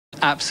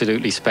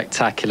absolutely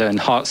spectacular and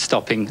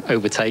heart-stopping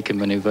overtake and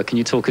manoeuvre. Can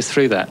you talk us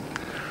through that?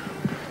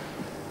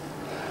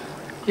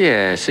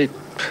 Yes, it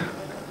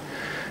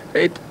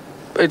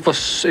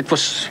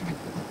was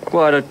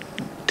quite a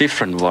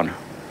different one.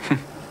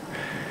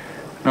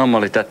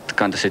 Normally that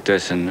kind of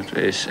situation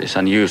is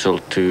unusual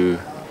to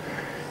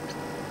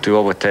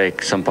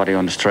overtake somebody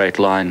on a straight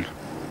line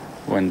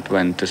when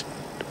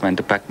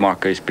the back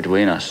marker is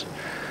between us.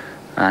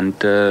 And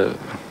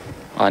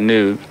I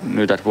knew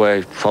that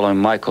way following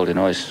Michael, you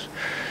know, it's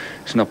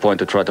no point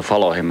to try to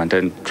follow him and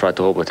then try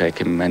to overtake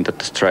him and at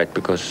the straight,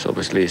 because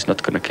obviously he's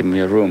not going to give me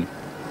a room.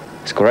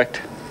 It's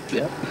correct?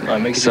 Yeah, I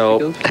make it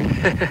difficult.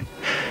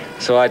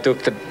 So I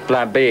took the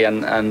plan B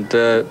and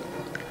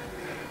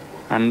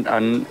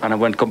I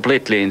went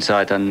completely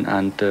inside and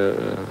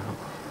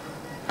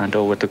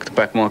overtook the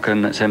back marker,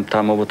 and at the same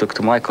time overtook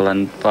the Michael,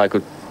 and I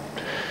could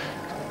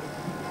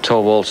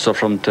tow also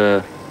from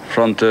the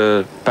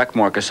back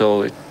marker,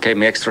 so it gave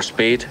me extra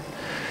speed,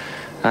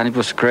 and it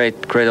was great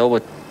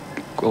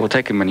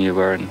overtaking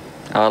maneuver, and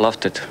I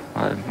loved it.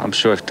 I'm not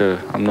sure if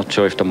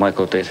the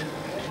Michael did.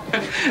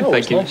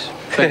 Thank you. Nice.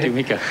 Thank you,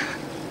 Mika.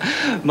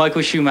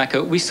 Michael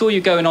Schumacher, we saw you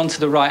going on to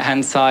the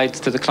right-hand side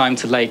to the climb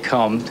to Lake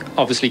Com,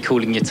 obviously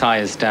cooling your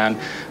tyres down.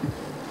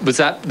 Was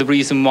that the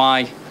reason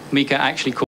why Mika actually called